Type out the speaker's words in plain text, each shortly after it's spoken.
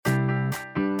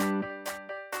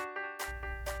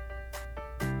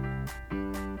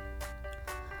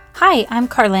Hi, I'm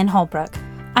Carlin Holbrook.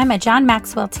 I'm a John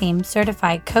Maxwell Team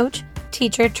certified coach,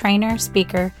 teacher, trainer,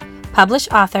 speaker,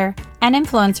 published author, and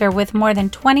influencer with more than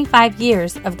 25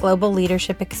 years of global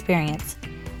leadership experience.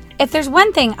 If there's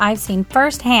one thing I've seen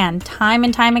firsthand time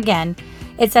and time again,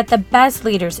 it's that the best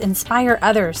leaders inspire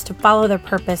others to follow their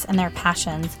purpose and their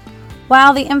passions,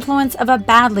 while the influence of a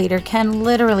bad leader can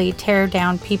literally tear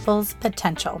down people's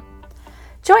potential.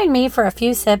 Join me for a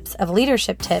few sips of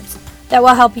leadership tips that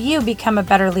will help you become a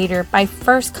better leader by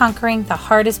first conquering the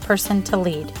hardest person to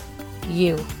lead,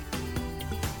 you.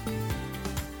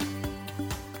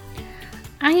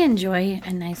 I enjoy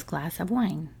a nice glass of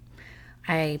wine.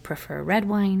 I prefer red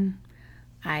wine.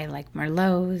 I like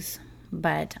Merlots,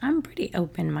 but I'm pretty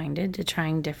open-minded to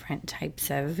trying different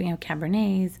types of,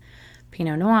 Cabernets,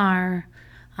 Pinot Noir.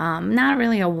 Not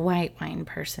really a white wine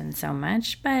person so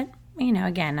much, but,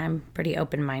 again, I'm pretty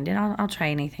open-minded. I'll try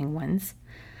anything once.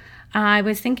 I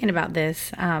was thinking about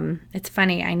this. It's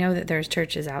funny. I know that there's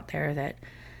churches out there that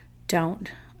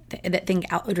think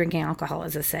drinking alcohol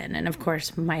is a sin. And of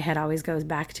course, my head always goes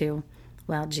back to,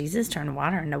 well, Jesus turned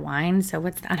water into wine. So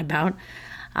what's that about?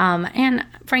 And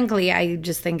frankly, I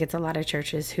just think it's a lot of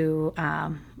churches who,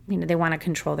 they want to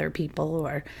control their people,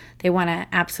 or they want to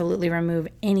absolutely remove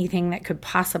anything that could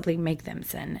possibly make them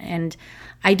sin. And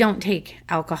I don't take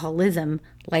alcoholism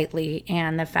lightly,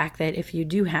 and the fact that if you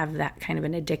do have that kind of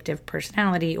an addictive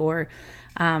personality or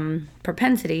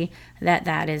propensity,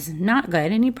 that is not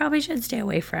good, and you probably should stay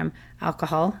away from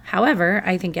alcohol. However,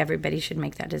 I think everybody should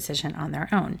make that decision on their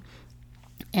own.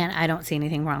 And I don't see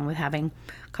anything wrong with having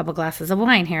a couple glasses of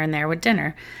wine here and there with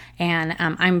dinner. And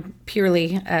I'm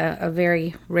purely a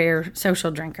very rare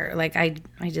social drinker. Like I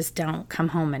just don't come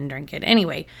home and drink it.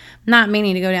 Anyway, not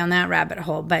meaning to go down that rabbit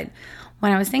hole. But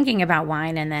when I was thinking about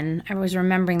wine, and then I was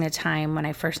remembering the time when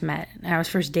I was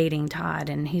first dating Todd,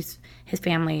 and his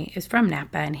family is from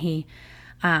Napa, and he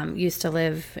used to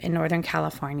live in Northern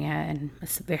California in a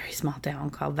very small town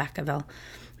called Vacaville.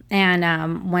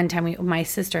 And one time my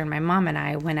sister and my mom and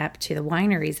I went up to the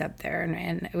wineries up there,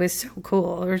 and it was so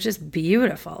cool. It was just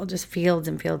beautiful, just fields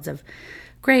and fields of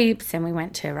grapes. And we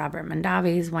went to Robert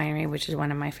Mondavi's winery, which is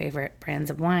one of my favorite brands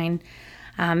of wine.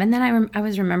 And then I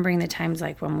was remembering the times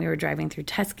like when we were driving through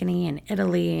Tuscany and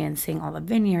Italy and seeing all the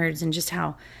vineyards and just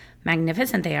how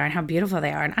magnificent they are and how beautiful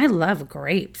they are. And I love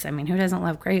grapes. I mean, who doesn't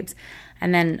love grapes?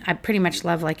 And then I pretty much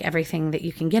love like everything that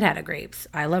you can get out of grapes.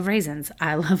 I love raisins.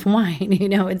 I love wine.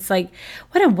 It's like,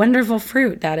 what a wonderful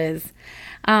fruit that is.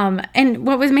 And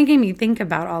what was making me think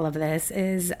about all of this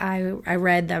is I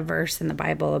read the verse in the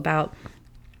Bible about,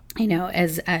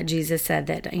 as Jesus said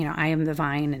that, I am the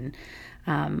vine,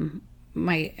 and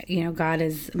my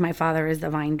Father is the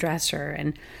vine dresser.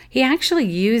 And he actually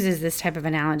uses this type of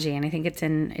analogy, and I think it's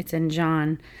in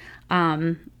John,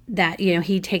 that,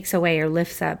 he takes away or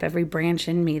lifts up every branch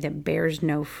in me that bears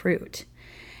no fruit.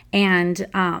 And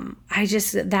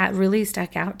that really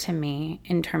stuck out to me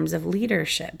in terms of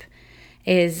leadership,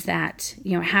 is that,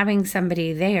 having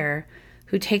somebody there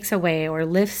who takes away or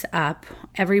lifts up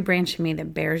every branch in me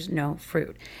that bears no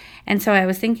fruit. And so I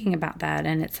was thinking about that,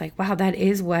 and it's like, wow, that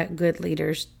is what good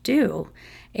leaders do,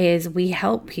 is we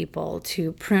help people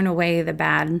to prune away the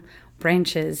bad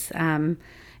branches,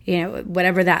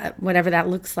 whatever that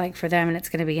looks like for them, and it's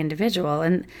going to be individual.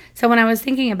 And so when I was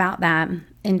thinking about that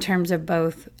in terms of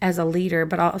both as a leader,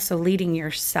 but also leading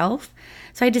yourself,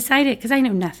 so I decided, because I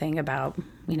know nothing about,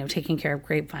 taking care of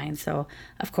grapevines. So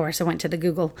of course I went to the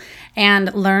Google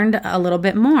and learned a little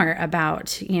bit more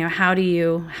about, how do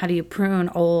you prune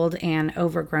old and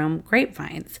overgrown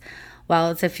grapevines?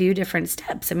 Well, it's a few different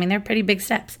steps. I mean, they're pretty big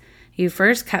steps. You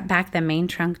first cut back the main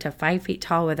trunk to 5 feet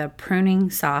tall with a pruning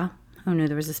saw. Who knew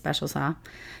there was a special saw?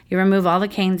 You remove all the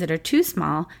canes that are too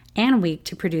small and weak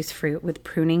to produce fruit with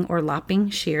pruning or lopping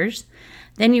shears.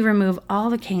 Then you remove all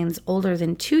the canes older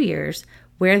than 2 years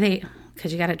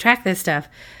because you got to track this stuff,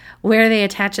 where they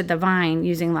attach at the vine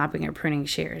using lopping or pruning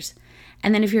shears.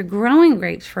 And then if you're growing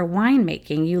grapes for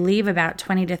winemaking, you leave about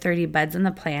 20 to 30 buds in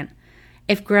the plant.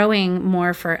 If growing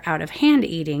more for out-of-hand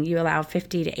eating, you allow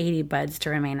 50 to 80 buds to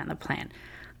remain on the plant.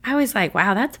 I was like,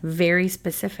 wow, that's very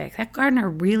specific. That gardener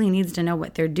really needs to know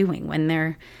what they're doing when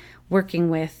they're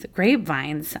working with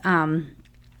grapevines. And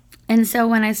so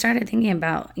when I started thinking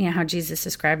about, how Jesus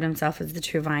described himself as the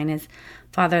true vine, as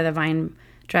Father, the vine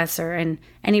dresser, and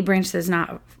any branch that does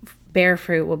not bear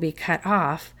fruit will be cut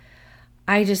off,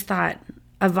 I just thought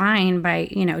a vine, by,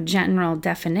 general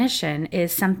definition,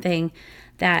 is something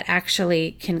that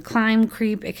actually can climb,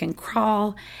 creep, it can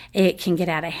crawl, it can get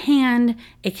out of hand,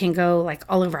 it can go like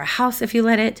all over a house if you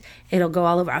let it, it'll go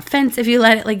all over a fence if you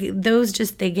let it. Like those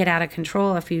they get out of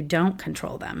control if you don't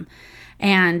control them.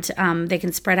 And they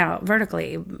can spread out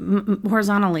vertically,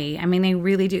 horizontally. I mean, they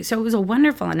really do. So it was a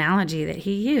wonderful analogy that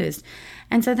he used.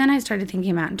 And so then I started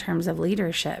thinking about in terms of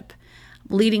leadership,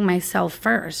 leading myself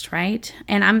first, right?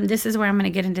 And this is where I'm going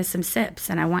to get into some sips,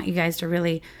 and I want you guys to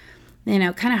really,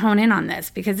 kind of hone in on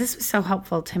this, because this was so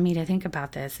helpful to me to think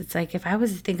about this. It's like, if I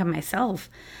was to think of myself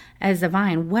as the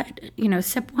vine,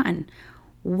 sip one,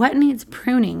 what needs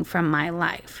pruning from my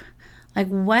life? Like,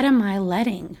 what am I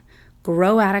letting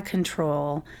grow out of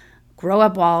control, grow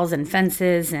up walls and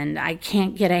fences, and I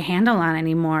can't get a handle on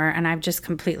anymore, and I've just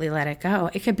completely let it go?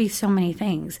 It could be so many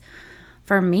things.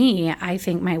 For me, I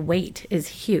think my weight is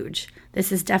huge.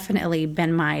 This has definitely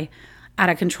been my out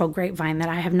of control grapevine that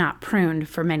I have not pruned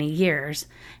for many years,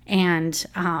 and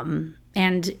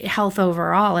health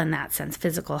overall in that sense,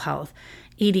 physical health,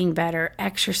 eating better,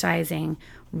 exercising,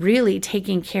 really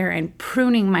taking care and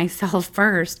pruning myself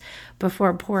first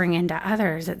before pouring into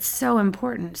others. It's so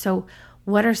important. So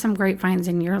what are some grapevines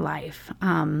in your life?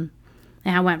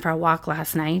 And I went for a walk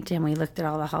last night, and we looked at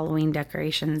all the Halloween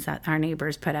decorations that our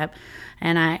neighbors put up.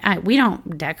 And we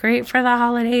don't decorate for the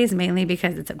holidays, mainly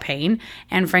because it's a pain.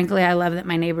 And frankly, I love that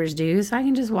my neighbors do, so I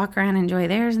can just walk around and enjoy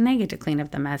theirs, and they get to clean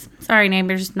up the mess. Sorry,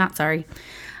 neighbors, not sorry.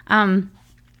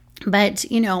 But,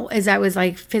 as I was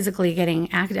like physically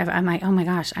getting active, I'm like, oh my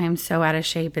gosh, I am so out of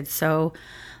shape. It's so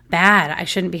bad. I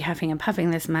shouldn't be huffing and puffing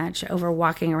this much over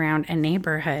walking around a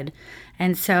neighborhood.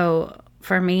 And so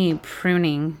for me,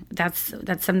 pruning, that's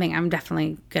something I'm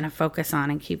definitely going to focus on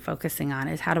and keep focusing on,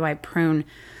 is how do I prune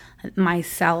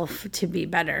myself to be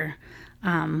better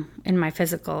in my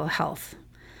physical health.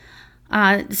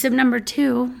 Sip number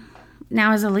 2,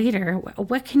 now as a leader,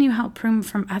 what can you help prune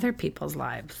from other people's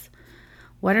lives?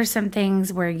 What are some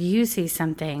things where you see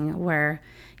something where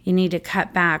you need to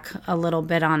cut back a little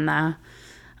bit on the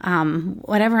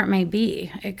whatever it may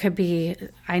be? It could be,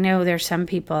 I know there's some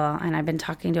people, and I've been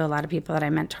talking to a lot of people that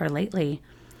I mentor lately,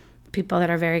 people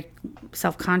that are very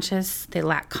self-conscious, they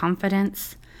lack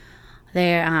confidence,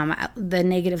 the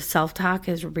negative self-talk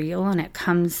is real, and it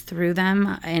comes through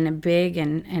them in a big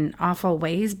and awful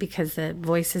ways, because the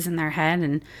voices in their head,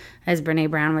 and as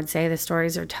Brene Brown would say, the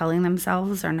stories they're telling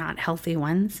themselves are not healthy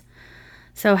ones.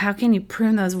 So how can you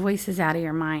prune those voices out of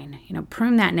your mind?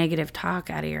 Prune that negative talk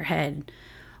out of your head.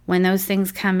 When those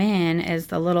things come in as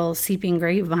the little seeping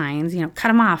grapevines, cut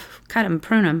them off, cut them,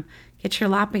 prune them, get your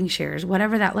lopping shears,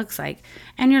 whatever that looks like.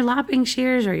 And your lopping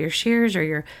shears or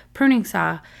your pruning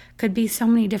saw could be so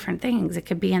many different things. It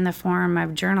could be in the form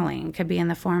of journaling. It could be in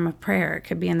the form of prayer. It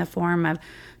could be in the form of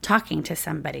talking to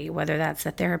somebody, whether that's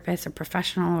a therapist, a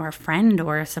professional, or a friend,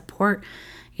 or a support,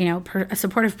 a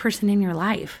supportive person in your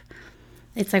life.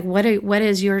 It's like, what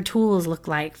does your tools look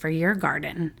like for your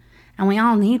garden? And we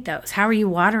all need those. How are you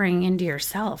watering into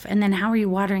yourself? And then how are you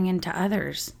watering into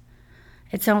others?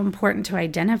 It's so important to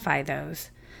identify those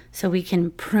so we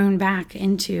can prune back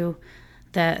into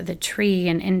the tree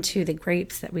and into the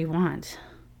grapes that we want.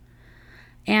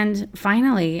 And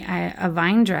finally, a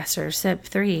vine dresser, sip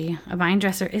 3. A vine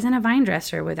dresser isn't a vine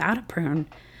dresser without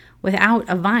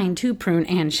a vine to prune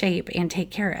and shape and take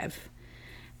care of.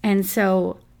 And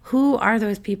so who are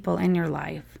those people in your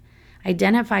life?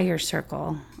 Identify your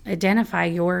circle. Identify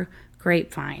your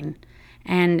grapevine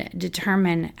and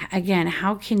determine, again,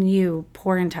 how can you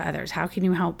pour into others? How can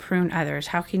you help prune others?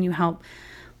 How can you help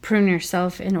prune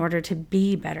yourself in order to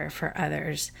be better for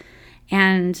others?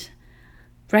 And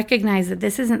recognize that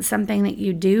this isn't something that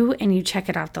you do and you check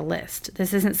it off the list.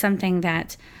 This isn't something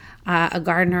that a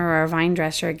gardener or a vine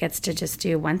dresser gets to just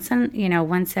do once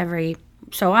every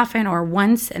so often, or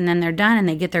once and then they're done and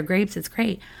they get their grapes. It's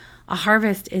great. A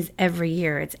harvest is every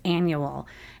year. It's annual.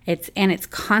 It's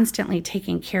constantly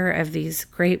taking care of these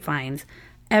grapevines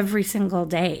every single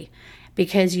day,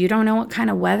 because you don't know what kind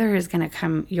of weather is going to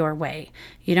come your way.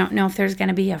 You don't know if there's going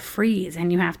to be a freeze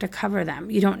and you have to cover them.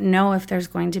 You don't know if there's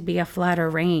going to be a flood or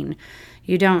rain.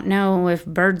 You don't know if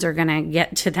birds are going to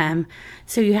get to them.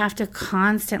 So you have to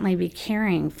constantly be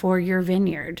caring for your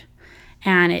vineyard.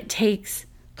 And it takes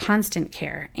constant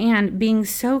care and being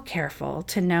so careful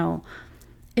to know,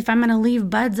 if I'm going to leave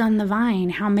buds on the vine,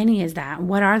 how many is that?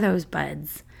 What are those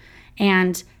buds?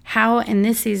 And how in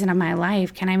this season of my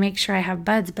life can I make sure I have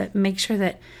buds, but make sure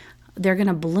that they're going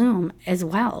to bloom as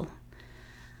well?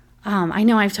 I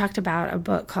know I've talked about a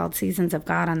book called Seasons of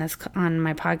God on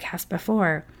my podcast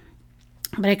before,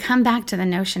 but I come back to the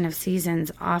notion of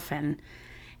seasons often.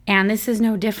 And this is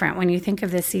no different when you think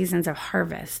of the seasons of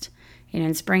harvest.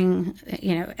 In spring,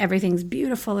 everything's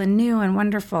beautiful and new and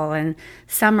wonderful. And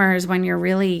summers, when you're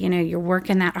really, you're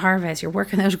working that harvest, you're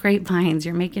working those grapevines,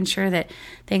 you're making sure that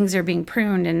things are being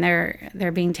pruned and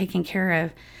they're being taken care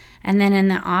of. And then in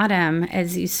the autumn,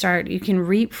 as you can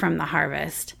reap from the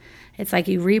harvest. It's like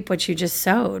you reap what you just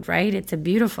sowed, right? It's a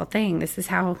beautiful thing. This is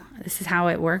how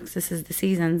it works. This is the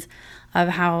seasons of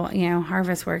how,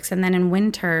 harvest works. And then in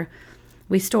winter,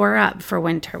 we store up for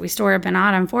winter. We store up in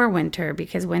autumn for winter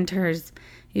because winter is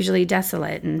usually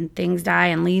desolate and things die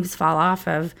and leaves fall off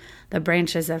of the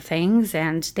branches of things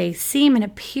and they seem and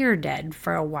appear dead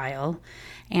for a while.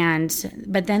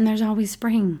 But then there's always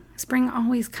spring. Spring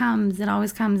always comes. It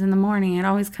always comes in the morning. It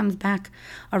always comes back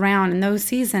around. And those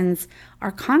seasons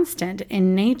are constant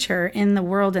in nature, in the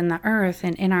world, in the earth,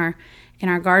 and in our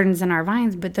gardens and our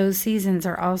vines. But those seasons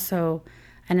are also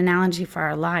an analogy for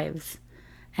our lives.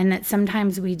 And that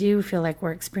sometimes we do feel like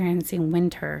we're experiencing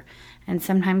winter. And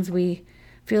sometimes we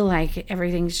feel like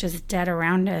everything's just dead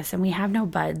around us and we have no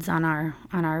buds on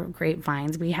our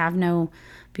grapevines. We have no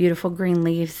beautiful green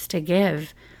leaves to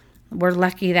give. We're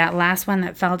lucky that last one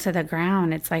that fell to the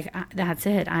ground, it's like, that's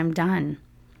it, I'm done.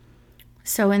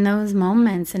 So in those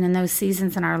moments and in those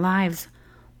seasons in our lives,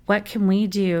 what can we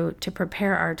do to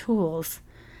prepare our tools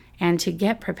and to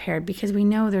get prepared? Because we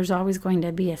know there's always going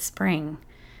to be a spring,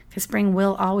 because spring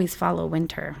will always follow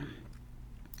winter.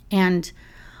 And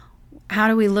how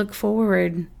do we look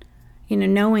forward,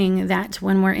 knowing that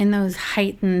when we're in those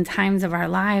heightened times of our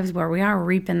lives where we are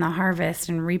reaping the harvest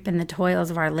and reaping the toils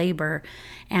of our labor,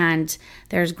 and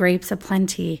there's grapes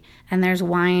aplenty, and there's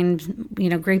wine,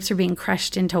 grapes are being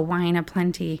crushed into wine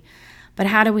aplenty. But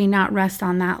how do we not rest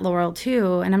on that laurel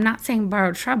too? And I'm not saying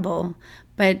borrow trouble,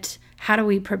 but how do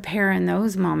we prepare in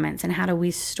those moments, and how do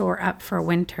we store up for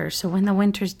winter so when the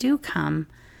winters do come,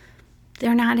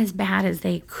 they're not as bad as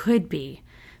they could be,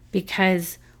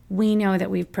 because we know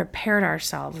that we've prepared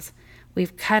ourselves.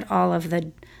 We've cut all of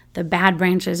the bad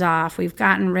branches off. We've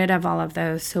gotten rid of all of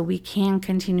those so we can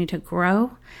continue to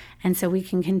grow and so we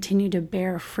can continue to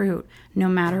bear fruit no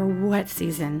matter what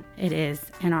season it is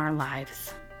in our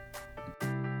lives.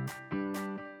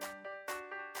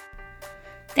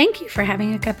 Thank you for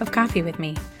having a cup of coffee with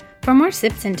me. For more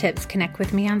sips and tips, connect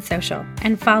with me on social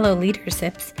and follow Leader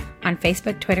Sips on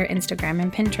Facebook, Twitter, Instagram,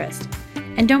 and Pinterest.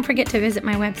 And don't forget to visit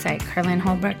my website,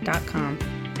 carlinholbrook.com.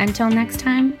 Until next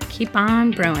time, keep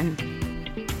on brewing.